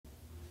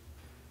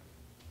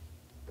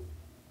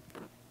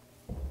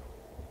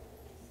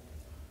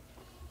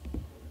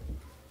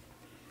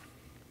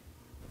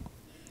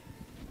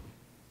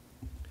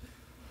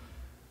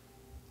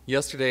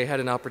Yesterday, I had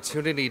an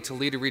opportunity to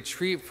lead a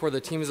retreat for the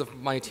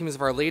my Teams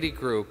of Our Lady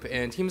group.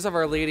 And Teams of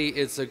Our Lady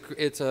it's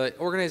an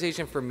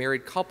organization for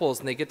married couples,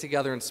 and they get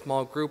together in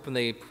small group and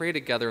they pray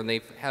together and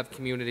they have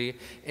community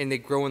and they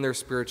grow in their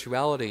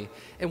spirituality.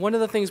 And one of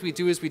the things we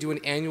do is we do an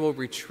annual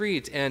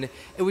retreat, and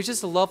it was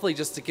just lovely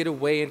just to get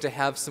away and to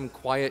have some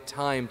quiet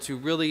time, to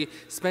really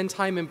spend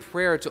time in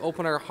prayer, to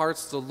open our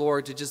hearts to the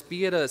Lord, to just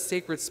be at a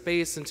sacred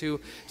space and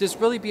to just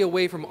really be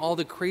away from all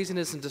the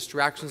craziness and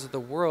distractions of the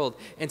world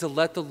and to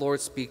let the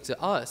Lord speak to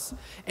us.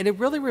 And it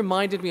really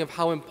reminded me of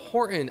how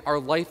important our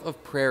life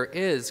of prayer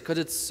is, because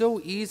it's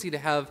so easy to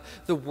have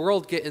the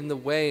world get in the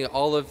way,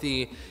 all of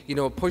the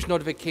push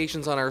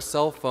notifications on our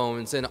cell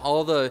phones and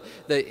all the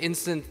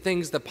instant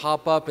things that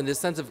pop up and this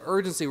sense of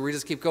urgency where we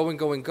just keep going,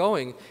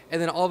 and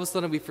then all of a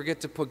sudden we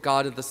forget to put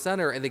God at the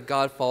center and then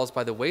God falls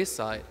by the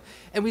wayside.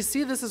 And we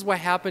see this is what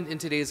happened in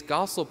today's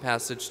gospel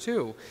passage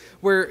too,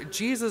 where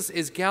Jesus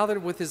is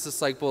gathered with his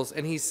disciples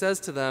and he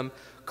says to them,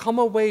 "Come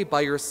away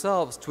by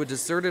yourselves to a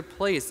deserted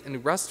place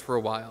and rest for a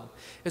while."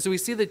 And so we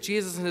see that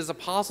Jesus and his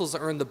apostles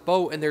are in the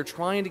boat and they're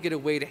trying to get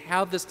away to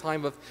have this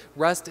time of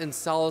rest and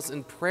solace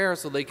and prayer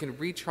so they can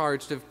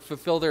recharge to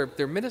fulfill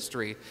their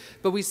ministry.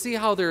 But we see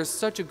how there is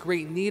such a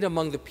great need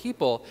among the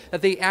people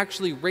that they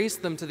actually race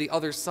them to the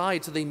other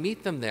side so they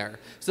meet them there,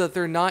 so that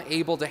they're not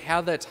able to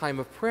have that time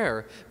of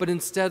prayer, but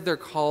instead they're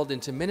called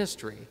into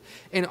ministry.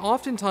 And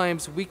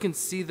oftentimes we can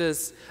see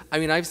this,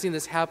 I've seen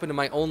this happen in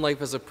my own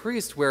life as a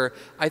priest, where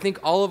I think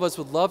all of us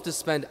would love to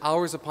spend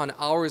hours upon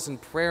hours in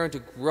prayer and to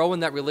grow in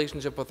that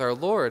relationship with our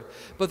Lord,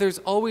 but there's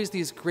always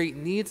these great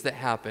needs that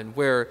happen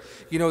where,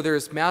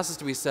 there's masses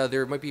to be said,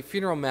 there might be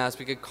funeral mass,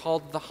 we get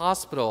called to the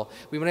hospital,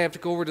 we might have to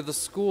go over to the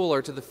school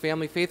or to the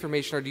family faith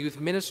formation or to youth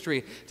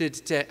ministry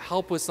to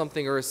help with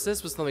something or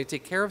assist with something,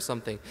 take care of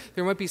something.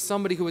 There might be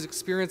somebody who is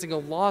experiencing a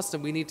loss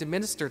and we need to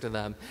minister to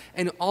them.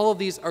 And all of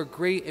these are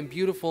great and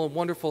beautiful and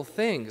wonderful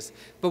things,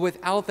 but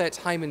without that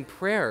time in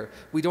prayer,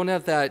 we don't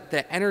have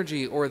that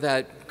energy or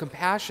that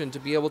compassion to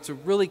be able to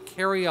really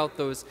carry out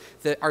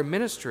our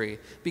ministry,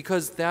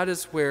 because that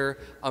is where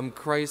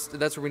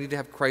that's where we need to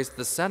have Christ at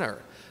the center.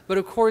 But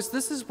of course,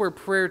 this is where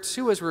prayer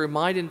too, as we're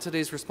reminded in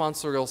today's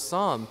responsorial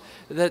psalm,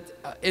 that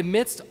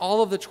amidst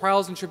all of the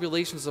trials and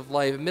tribulations of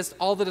life, amidst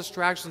all the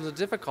distractions and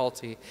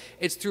difficulty,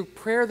 it's through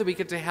prayer that we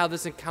get to have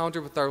this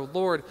encounter with our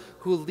Lord,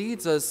 who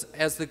leads us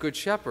as the Good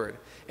Shepherd.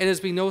 And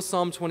as we know,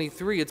 Psalm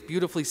 23, it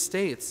beautifully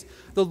states,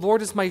 "The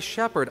Lord is my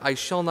shepherd, I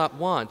shall not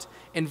want.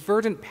 In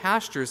verdant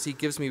pastures he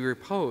gives me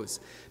repose.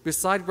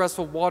 Beside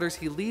restful waters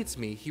he leads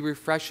me, he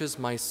refreshes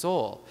my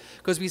soul."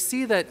 Because we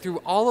see that through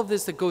all of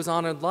this that goes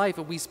on in life,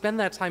 if we spend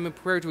that time in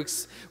prayer to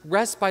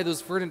rest by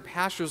those verdant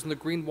pastures and the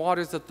green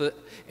waters that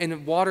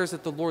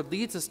the Lord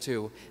leads us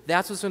to,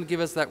 that's what's going to give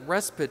us that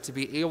respite to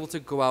be able to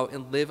go out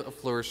and live a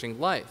flourishing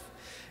life.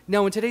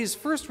 Now, in today's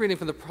first reading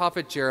from the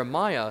prophet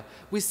Jeremiah,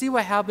 we see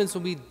what happens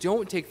when we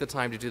don't take the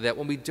time to do that,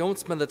 when we don't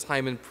spend the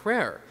time in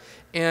prayer.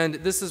 And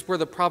this is where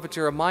the prophet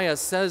Jeremiah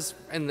says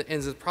in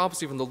his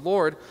prophecy from the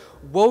Lord,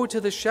 "Woe to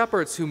the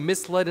shepherds who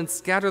misled and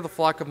scatter the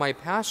flock of my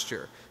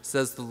pasture,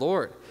 says the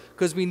Lord."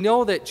 Because we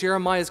know that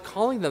Jeremiah is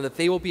calling them that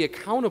they will be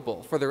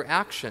accountable for their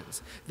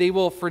actions. They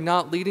will, for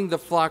not leading the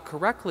flock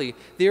correctly,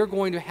 they are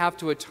going to have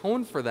to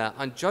atone for that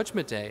on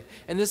Judgment Day.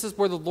 And this is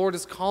where the Lord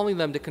is calling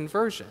them to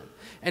conversion.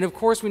 And of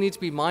course, we need to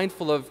be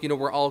mindful of,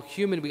 we're all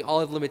human, we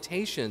all have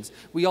limitations.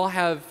 We all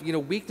have,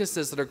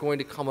 weaknesses that are going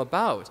to come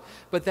about.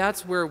 But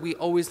that's where we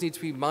always need to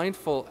be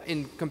mindful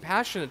and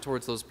compassionate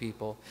towards those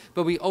people.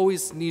 But we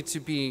always need to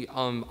be,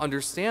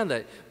 understand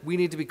that we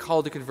need to be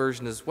called to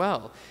conversion as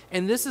well.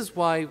 And this is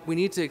why we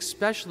need to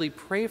especially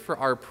pray for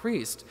our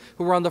priests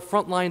who are on the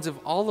front lines of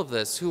all of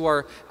this, who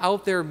are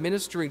out there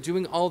ministering,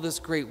 doing all this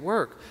great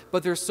work,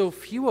 but there's so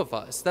few of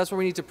us. That's why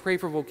we need to pray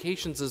for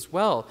vocations as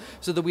well,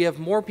 so that we have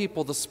more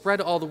people to spread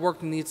all the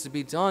work that needs to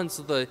be done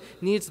so the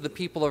needs of the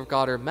people of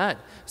God are met.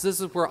 So this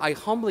is where I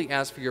humbly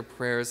ask for your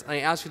prayers, and I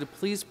ask you to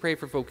please pray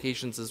for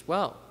vocations as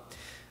well.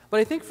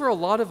 But I think for a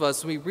lot of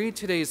us, when we read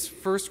today's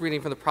first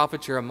reading from the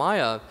prophet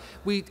Jeremiah,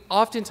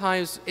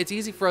 it's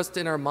easy for us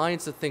in our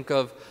minds to think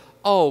of,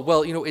 oh,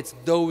 well, it's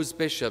those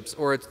bishops,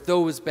 or it's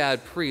those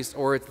bad priests,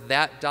 or it's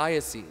that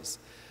diocese.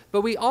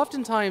 But we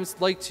oftentimes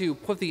like to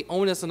put the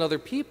onus on other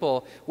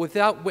people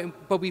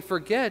but we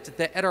forget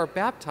that at our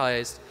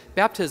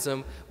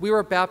baptism, we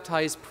were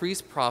baptized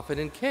priest, prophet,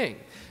 and king.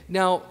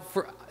 Now,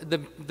 for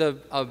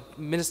the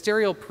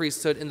ministerial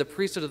priesthood and the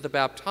priesthood of the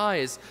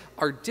baptized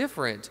are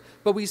different,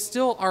 but we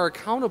still are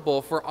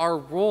accountable for our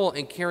role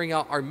in carrying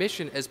out our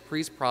mission as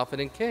priest, prophet,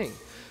 and king.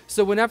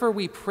 So whenever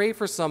we pray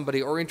for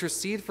somebody or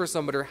intercede for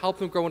somebody or help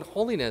them grow in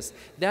holiness,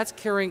 that's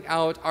carrying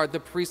out the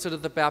priesthood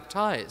of the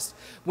baptized.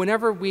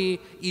 Whenever we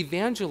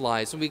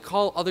evangelize, when we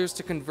call others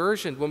to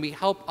conversion, when we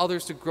help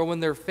others to grow in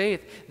their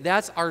faith,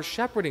 that's our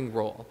shepherding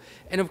role.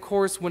 And of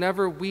course,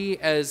 whenever we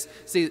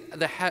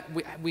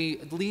we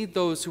lead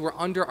those who are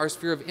under our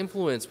sphere of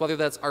influence, whether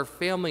that's our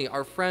family,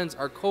 our friends,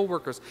 our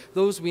co-workers,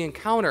 those we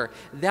encounter,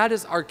 that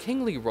is our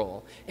kingly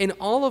role. And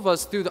all of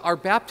us through our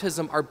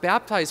baptism are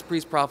baptized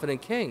priest, prophet,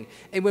 and king.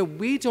 And when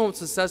we don't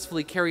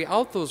successfully carry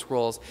out those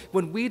roles,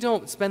 when we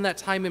don't spend that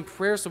time in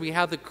prayer so we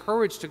have the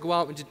courage to go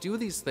out and to do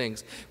these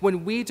things,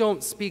 when we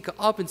don't speak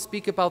up and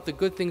speak about the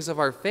good things of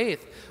our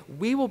faith,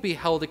 we will be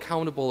held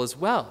accountable as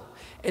well.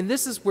 And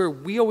this is where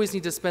we always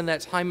need to spend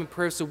that time in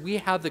prayer so we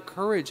have the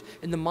courage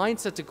and the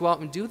mindset to go out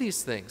and do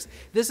these things.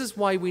 This is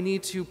why we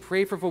need to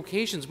pray for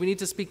vocations. We need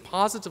to speak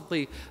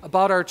positively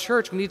about our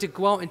church. We need to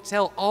go out and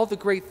tell all the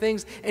great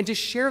things and to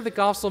share the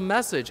gospel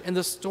message and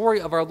the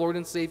story of our Lord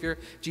and Savior,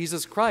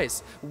 Jesus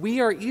Christ. We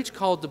are each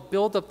called to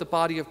build up the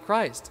body of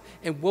Christ,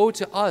 and woe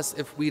to us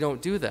if we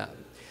don't do that.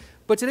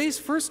 But today's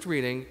first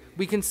reading,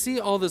 we can see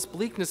all this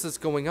bleakness that's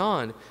going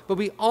on, but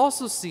we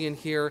also see in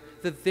here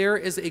that there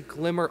is a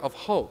glimmer of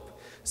hope.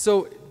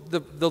 So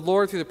the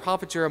Lord, through the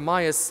prophet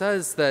Jeremiah,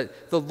 says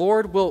that the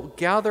Lord will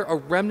gather a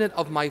remnant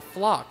of my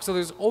flock. So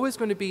there's always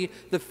going to be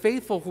the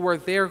faithful who are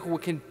there who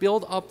can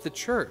build up the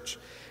church.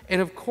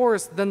 And of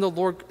course, then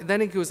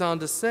he goes on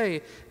to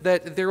say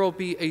that there will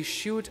be a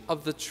shoot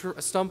of the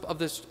stump of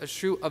the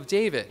shoot of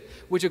David,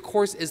 which of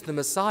course is the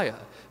Messiah.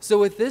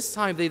 So at this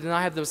time, they did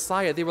not have the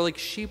Messiah. They were like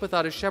sheep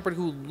without a shepherd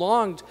who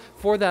longed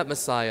for that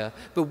Messiah.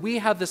 But we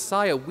have the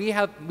Messiah. We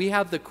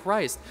have the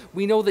Christ.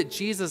 We know that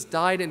Jesus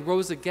died and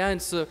rose again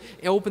to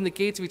open the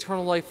gates of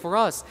eternal life for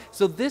us.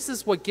 So this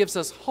is what gives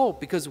us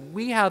hope, because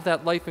we have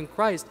that life in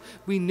Christ.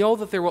 We know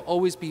that there will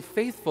always be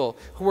faithful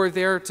who are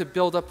there to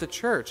build up the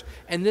church.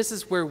 And this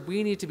is where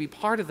we need to be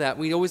part of that.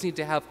 We always need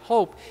to have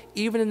hope,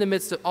 even in the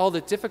midst of all the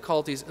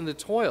difficulties and the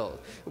toil.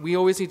 We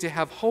always need to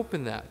have hope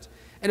in that.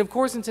 And of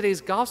course, in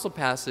today's gospel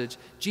passage,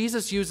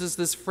 Jesus uses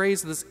this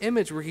phrase, this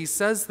image, where he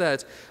says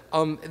that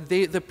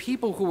the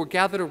people who were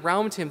gathered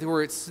around him, they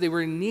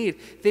were in need,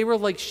 they were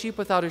like sheep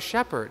without a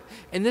shepherd.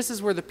 And this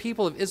is where the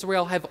people of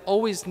Israel have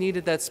always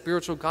needed that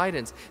spiritual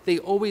guidance. They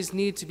always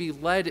need to be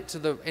led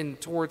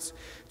towards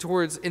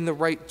in the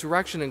right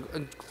direction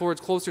and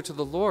towards closer to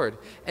the Lord.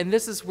 And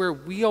this is where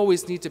we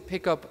always need to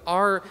take up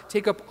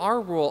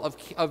our role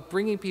of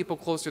bringing people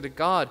closer to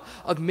God,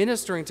 of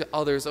ministering to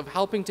others, of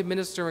helping to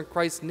minister in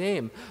Christ's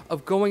name,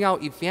 of going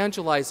out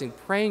evangelizing,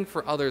 praying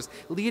for others,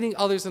 leading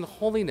others in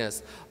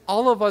holiness.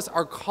 All of us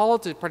are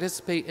called to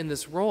participate in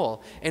this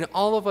role, and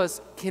all of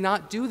us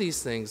cannot do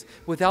these things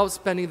without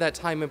spending that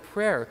time in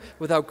prayer,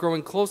 without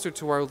growing closer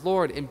to our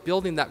Lord and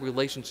building that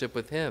relationship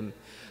with him.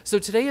 So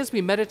today, as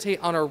we meditate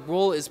on our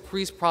role as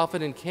priest,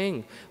 prophet, and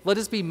king, let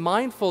us be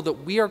mindful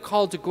that we are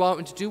called to go out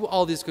and to do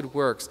all these good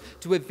works,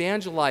 to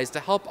evangelize, to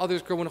help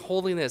others grow in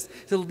holiness,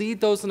 to lead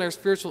those in our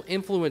spiritual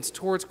influence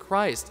towards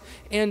Christ.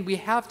 And we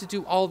have to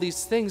do all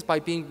these things by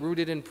being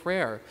rooted in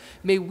prayer.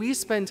 May we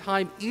spend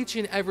time each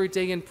and every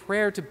day in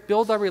prayer to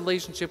build our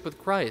relationship with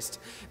Christ.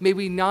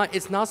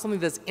 It's not something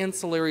that's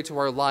ancillary to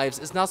our lives.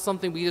 It's not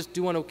something we just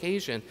do on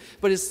occasion,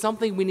 but it's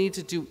something we need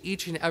to do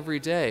each and every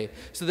day,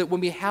 so that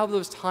when we have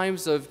those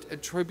times of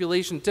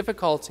tribulation,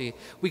 difficulty,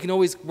 we can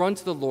always run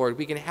to the Lord.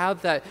 We can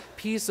have that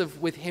peace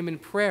with him in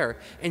prayer,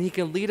 and he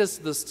can lead us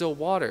to the still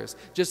waters,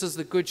 just as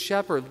the good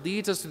shepherd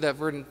leads us to that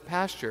verdant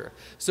pasture.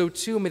 So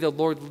too may the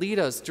Lord lead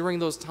us during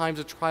those times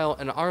of trial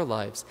in our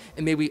lives,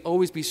 and may we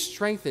always be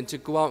strengthened to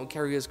go out and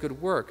carry his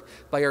good work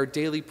by our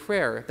daily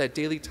prayer, that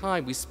daily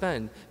time we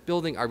spend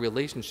building our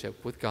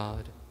relationship with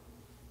God.